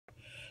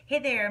Hey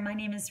there, my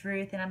name is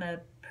Ruth and I'm a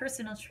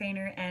personal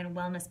trainer and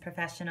wellness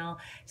professional.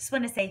 Just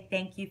want to say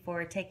thank you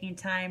for taking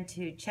time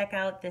to check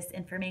out this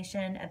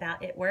information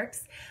about It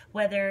Works.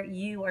 Whether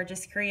you are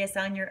just curious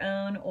on your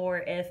own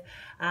or if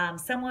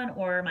someone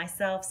or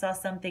myself saw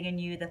something in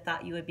you that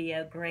thought you would be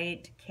a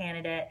great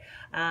candidate,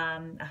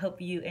 I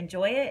hope you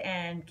enjoy it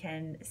and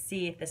can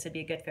see if this would be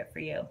a good fit for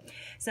you.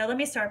 So let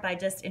me start by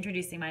just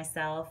introducing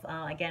myself.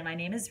 Again, my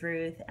name is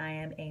Ruth. I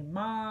am a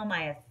mom.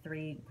 I have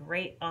three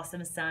great,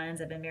 awesome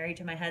sons. I've been married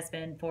to my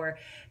husband for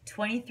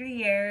 23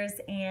 years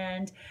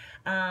and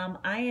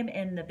I am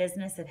in the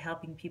business of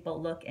helping people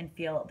look and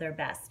feel their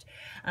best.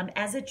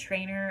 As a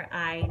trainer,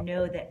 I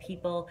know that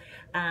people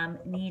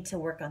need to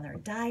work on their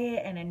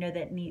diet, and I know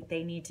that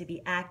they need to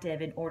be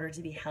active in order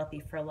to be healthy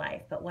for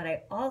life. But what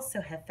I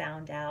also have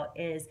found out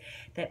is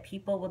that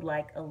people would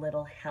like a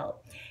little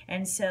help.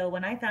 And so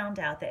when I found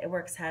out that It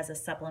Works has a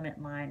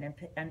supplement line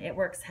and It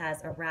Works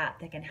has a wrap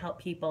that can help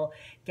people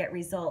get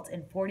results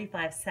in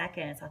 45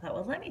 seconds, I thought,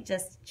 well, let me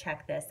just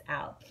check this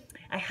out.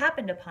 I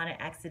happened upon it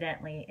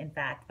accidentally, in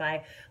fact,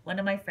 by one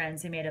of my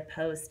friends who made a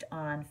post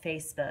on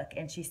Facebook,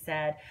 and she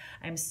said,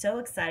 "I'm so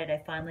excited I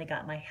finally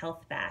got my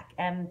health back."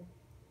 And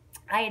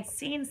I had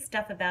seen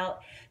stuff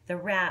about the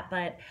wrap,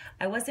 but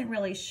I wasn't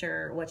really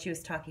sure what she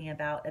was talking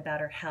about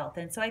her health.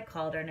 And so I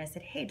called her and I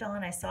said, "Hey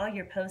Dawn, I saw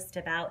your post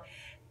about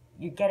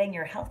you getting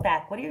your health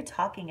back. What are you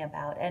talking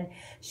about?" And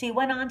she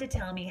went on to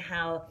tell me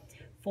how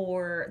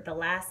for the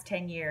last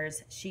 10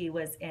 years, she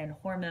was in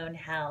hormone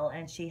hell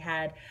and she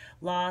had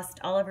lost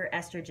all of her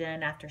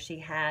estrogen after she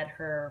had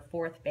her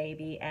fourth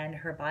baby and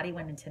her body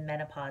went into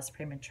menopause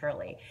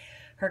prematurely.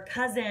 Her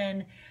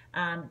cousin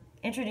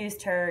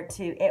introduced her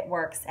to It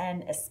Works,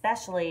 and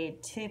especially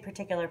two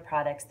particular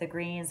products. The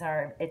greens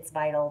are its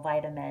vital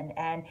vitamin,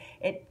 and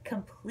it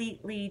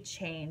completely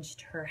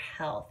changed her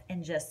health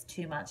in just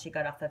 2 months. She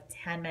got off of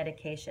 10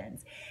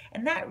 medications,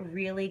 and that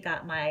really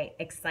got my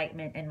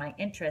excitement and my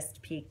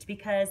interest peaked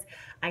because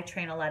I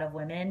train a lot of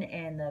women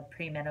in the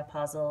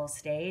premenopausal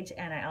stage,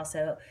 and I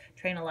also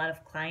train a lot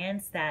of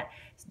clients that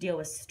deal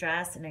with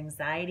stress and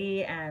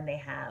anxiety, and they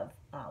have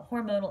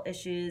hormonal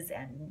issues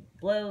and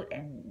bloat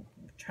and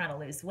trying to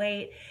lose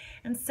weight.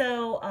 And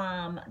so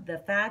the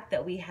fact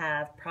that we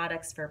have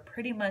products for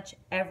pretty much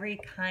every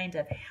kind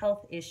of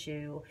health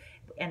issue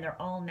and they're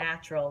all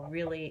natural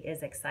really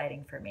is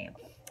exciting for me.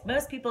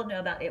 Most people know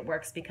about It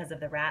Works because of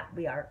the wrap.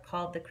 We are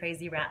called the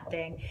Crazy Wrap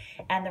thing,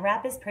 and the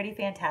wrap is pretty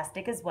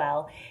fantastic as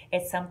well.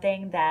 It's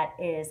something that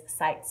is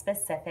site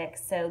specific,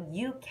 so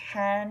you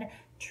can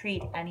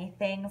treat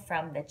anything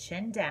from the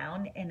chin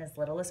down in as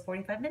little as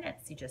 45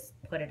 minutes. You just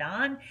put it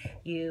on,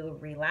 you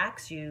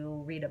relax,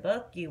 you read a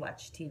book, you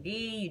watch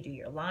TV, you do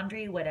your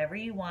laundry, whatever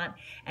you want,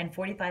 and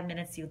 45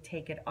 minutes you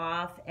take it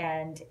off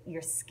and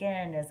your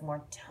skin is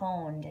more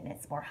toned and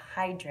it's more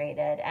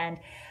hydrated. And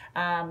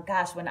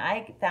gosh, when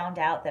I found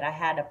out that I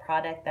had a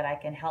product that I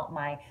can help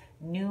my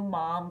new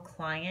mom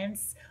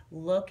clients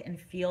look and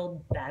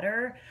feel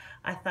better,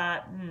 I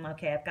thought,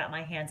 okay, I've got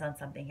my hands on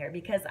something here,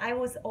 because I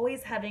was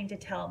always having to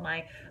tell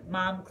my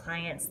mom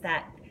clients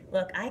that,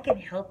 look, I can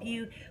help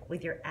you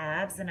with your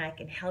abs and I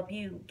can help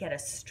you get a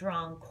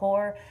strong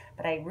core,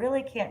 but I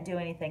really can't do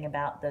anything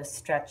about those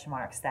stretch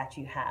marks that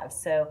you have.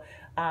 So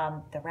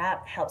the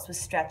wrap helps with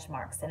stretch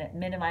marks and it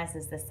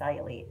minimizes the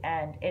cellulite,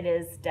 and it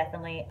is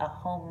definitely a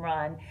home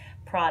run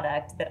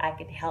product that I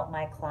can help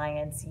my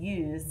clients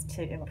use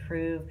to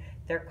improve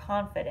their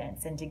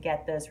confidence and to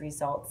get those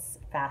results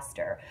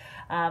faster.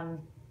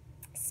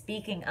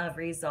 Speaking of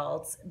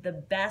results, the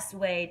best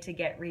way to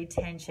get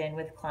retention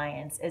with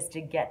clients is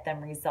to get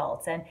them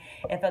results. And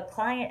if a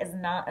client is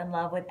not in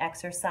love with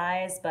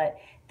exercise, but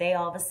they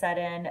all of a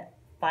sudden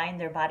find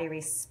their body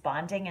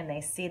responding and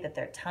they see that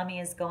their tummy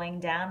is going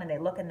down and they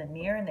look in the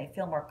mirror and they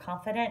feel more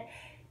confident,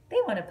 they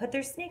want to put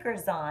their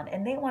sneakers on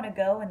and they want to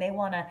go and they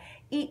want to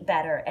eat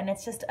better. And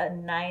it's just a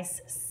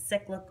nice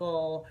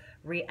cyclical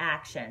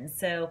reaction.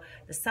 So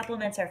the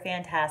supplements are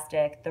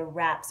fantastic, the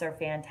wraps are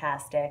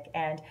fantastic,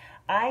 and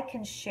I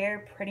can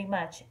share pretty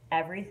much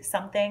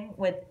something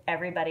with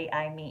everybody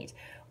I meet,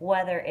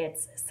 whether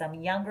it's some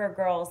younger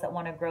girls that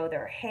want to grow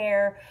their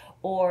hair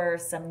or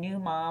some new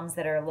moms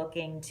that are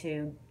looking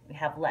to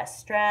have less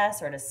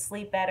stress or to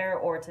sleep better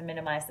or to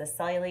minimize the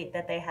cellulite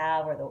that they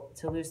have or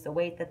to lose the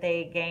weight that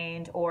they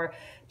gained or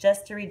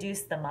just to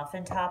reduce the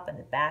muffin top and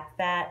the back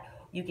fat.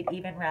 You could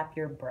even wrap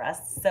your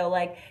breasts. So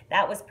like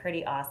that was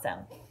pretty awesome.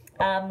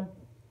 And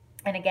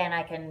again,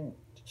 I can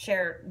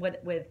share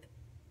with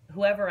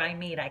whoever I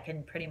meet, I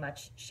can pretty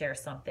much share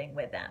something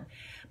with them.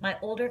 My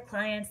older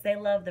clients, they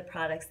love the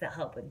products that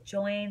help with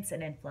joints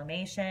and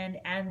inflammation,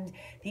 and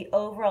the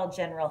overall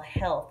general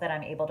health that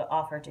I'm able to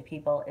offer to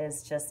people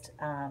is just,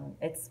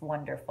 it's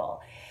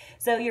wonderful.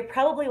 So you're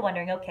probably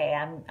wondering, okay,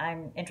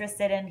 I'm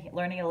interested in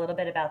learning a little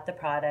bit about the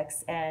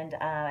products, and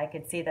I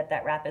could see that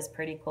that wrap is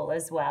pretty cool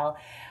as well.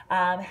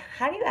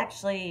 How do you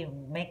actually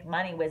make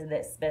money with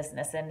this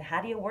business, and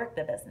how do you work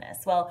the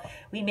business? Well,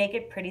 we make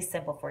it pretty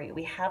simple for you.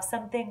 We have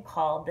something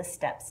called the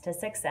Steps to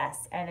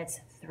Success, and it's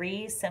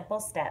 3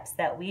 simple steps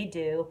that we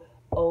do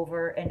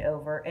over and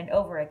over and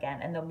over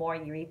again. And the more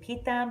you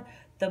repeat them,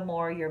 the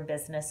more your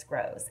business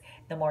grows.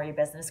 The more your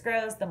business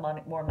grows, the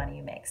more money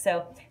you make.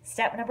 So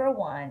step number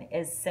one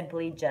is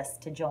simply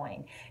just to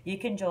join. You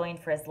can join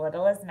for as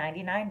little as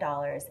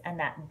 $99, and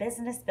that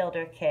Business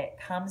Builder Kit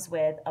comes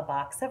with a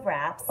box of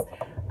wraps.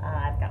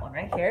 I've got one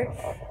right here.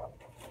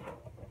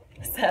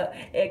 So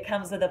it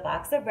comes with a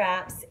box of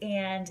wraps,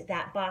 and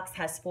that box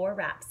has 4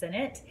 wraps in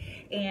it,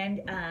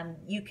 and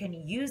you can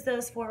use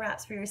those 4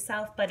 wraps for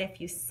yourself, but if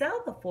you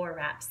sell the 4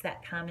 wraps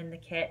that come in the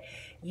kit,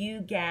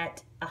 you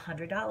get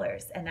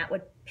 $100, and that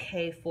would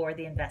pay for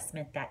the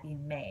investment that you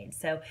made.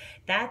 So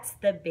that's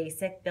the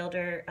basic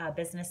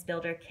business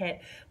builder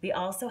kit. We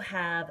also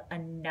have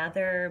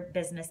another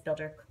business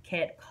builder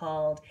kit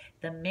called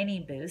the Mini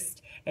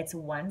Boost. It's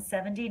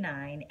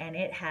 $179, and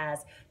it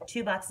has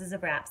 2 boxes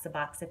of wraps, a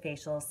box of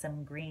facials,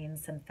 some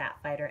greens, some fat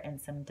fighter, and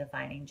some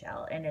defining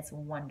gel, and it's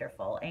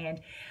wonderful.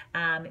 And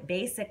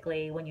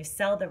basically, when you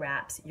sell the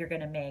wraps, you're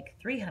going to make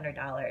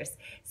 $300,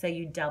 so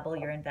you double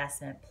your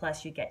investment,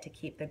 plus you get to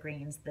keep the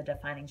greens, the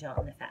defining gel,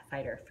 and the fat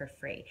fighter for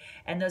free.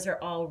 And those are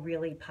all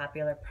really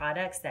popular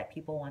products that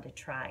people want to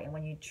try. And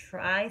when you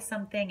try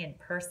something in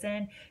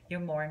person, you're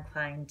more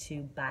inclined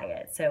to buy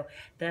it. So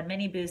the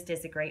Mini Boost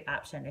is a great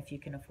option if you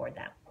can afford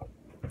that.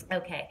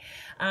 Okay,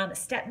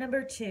 step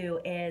number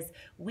 2 is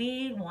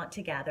we want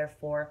to gather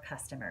 4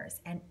 customers,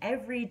 and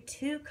every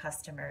 2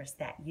 customers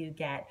that you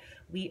get,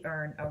 we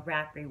earn a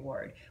wrap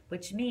reward,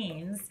 which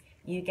means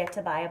you get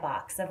to buy a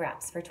box of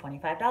wraps for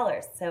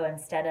 $25. So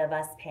instead of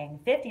us paying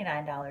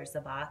 $59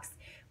 a box,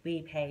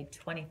 we pay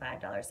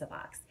 $25 a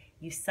box.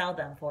 You sell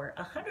them for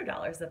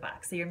 $100 a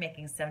box, so you're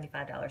making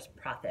 $75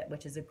 profit,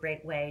 which is a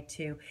great way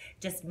to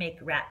just make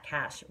wrap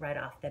cash right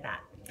off the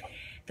bat.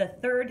 The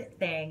third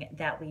thing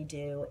that we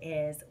do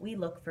is we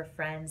look for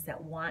friends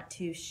that want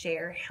to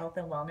share health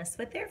and wellness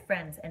with their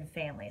friends and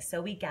family.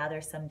 So we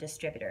gather some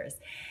distributors,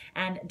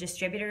 and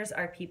distributors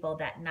are people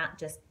that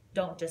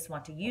don't just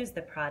want to use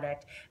the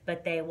product,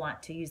 but they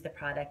want to use the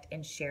product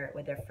and share it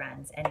with their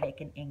friends and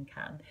make an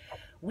income.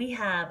 We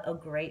have a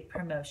great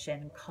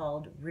promotion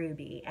called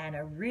Ruby, and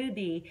a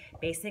Ruby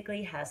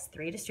basically has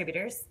 3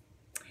 distributors,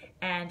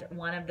 and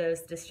one of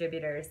those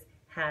distributors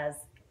has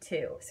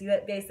 2. So you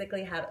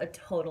basically have a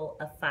total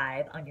of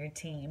 5 on your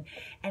team.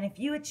 And if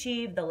you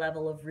achieve the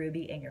level of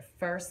Ruby in your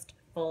first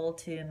full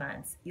 2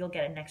 months, you'll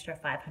get an extra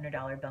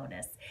 $500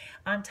 bonus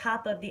on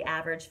top of the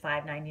average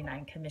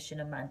 $5.99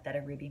 commission a month that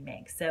a Ruby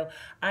makes. So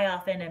I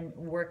often am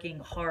working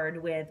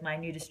hard with my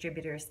new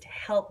distributors to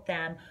help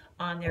them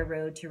on their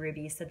road to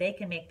Ruby so they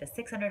can make the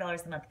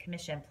 $600 a month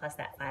commission plus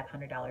that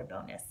 $500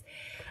 bonus.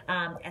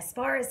 As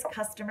far as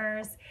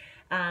customers,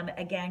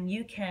 again,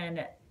 you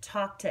can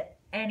talk to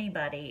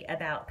anybody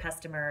about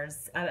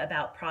customers,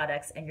 about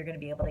products, and you're going to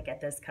be able to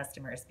get those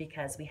customers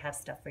because we have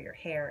stuff for your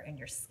hair and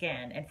your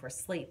skin and for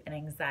sleep and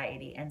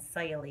anxiety and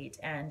cellulite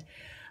and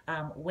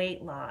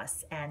weight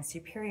loss and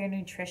superior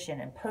nutrition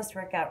and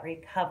post-workout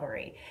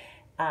recovery,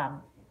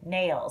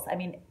 nails. I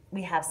mean,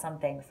 we have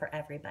something for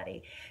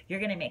everybody. You're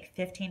going to make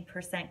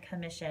 15%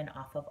 commission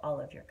off of all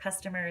of your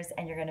customers,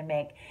 and you're going to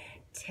make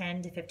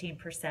 10 to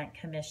 15%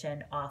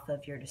 commission off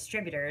of your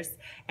distributors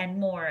and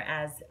more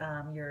as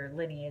your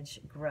lineage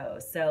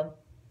grows. So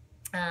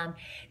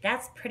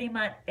that's pretty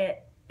much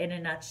it in a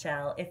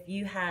nutshell. If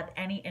you have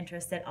any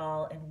interest at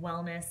all in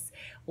wellness,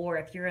 or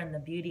if you're in the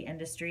beauty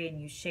industry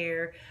and you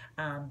share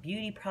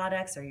beauty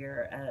products, or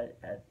you're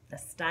a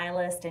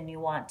stylist and you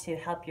want to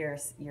help your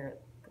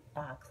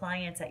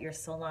clients at your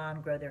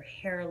salon grow their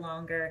hair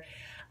longer,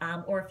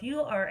 or if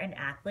you are an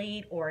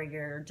athlete or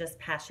you're just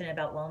passionate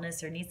about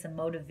wellness or need some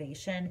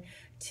motivation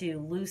to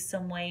lose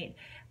some weight,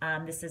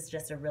 this is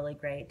just a really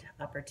great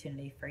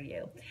opportunity for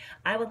you.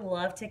 I would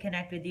love to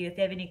connect with you. If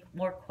you have any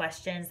more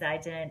questions that I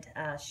didn't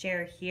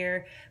share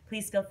here,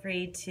 please feel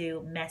free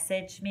to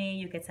message me.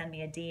 You could send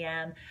me a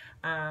DM.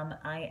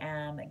 I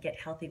am Get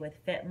Healthy with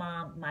Fit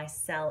Mom. My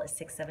cell is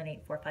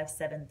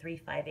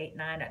 678-457-3589.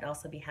 I'd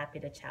also be happy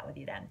to chat with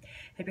you then.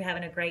 Hope you're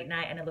having a great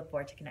night, and I look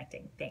forward to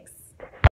connecting. Thanks.